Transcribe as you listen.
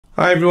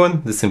Hi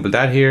everyone, this is Simple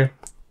Dad here.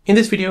 In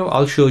this video,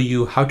 I'll show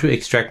you how to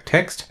extract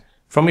text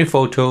from your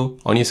photo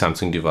on your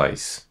Samsung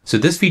device. So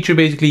this feature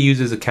basically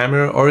uses a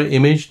camera or an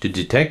image to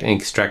detect and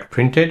extract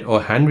printed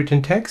or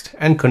handwritten text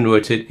and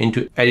converts it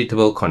into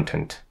editable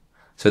content.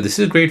 So this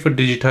is great for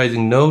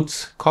digitizing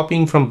notes,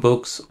 copying from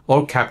books,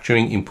 or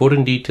capturing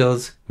important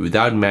details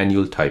without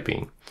manual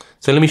typing.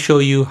 So let me show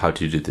you how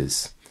to do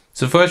this.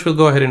 So first we'll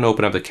go ahead and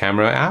open up the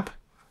camera app.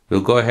 We'll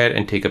go ahead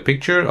and take a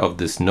picture of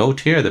this note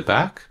here at the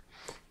back.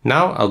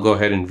 Now I'll go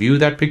ahead and view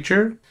that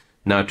picture.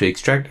 Now to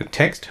extract a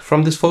text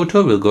from this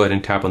photo, we'll go ahead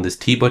and tap on this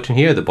T button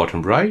here at the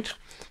bottom right.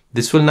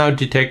 This will now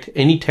detect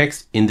any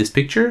text in this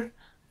picture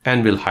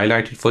and will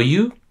highlight it for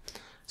you.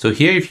 So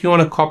here, if you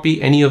want to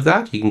copy any of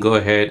that, you can go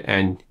ahead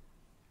and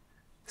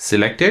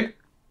select it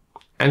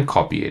and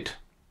copy it.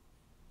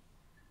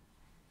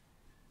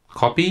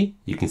 Copy,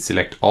 you can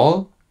select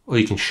all or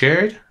you can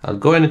share it. I'll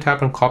go ahead and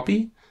tap on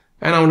copy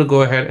and I want to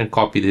go ahead and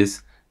copy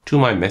this to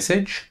my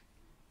message.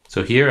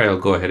 So here I'll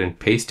go ahead and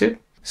paste it.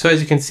 So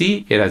as you can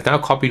see, it has now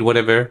copied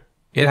whatever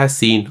it has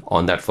seen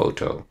on that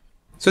photo.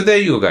 So there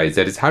you go guys,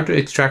 that is how to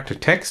extract a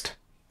text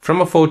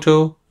from a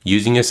photo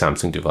using your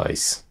Samsung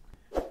device.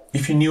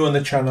 If you're new on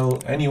the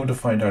channel and you want to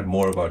find out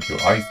more about your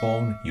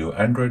iPhone, your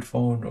Android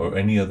phone, or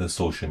any other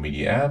social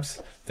media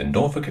apps, then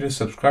don't forget to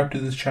subscribe to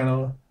this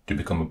channel to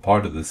become a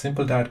part of the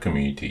Simple Dad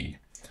community.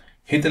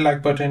 Hit the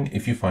like button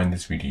if you find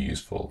this video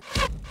useful.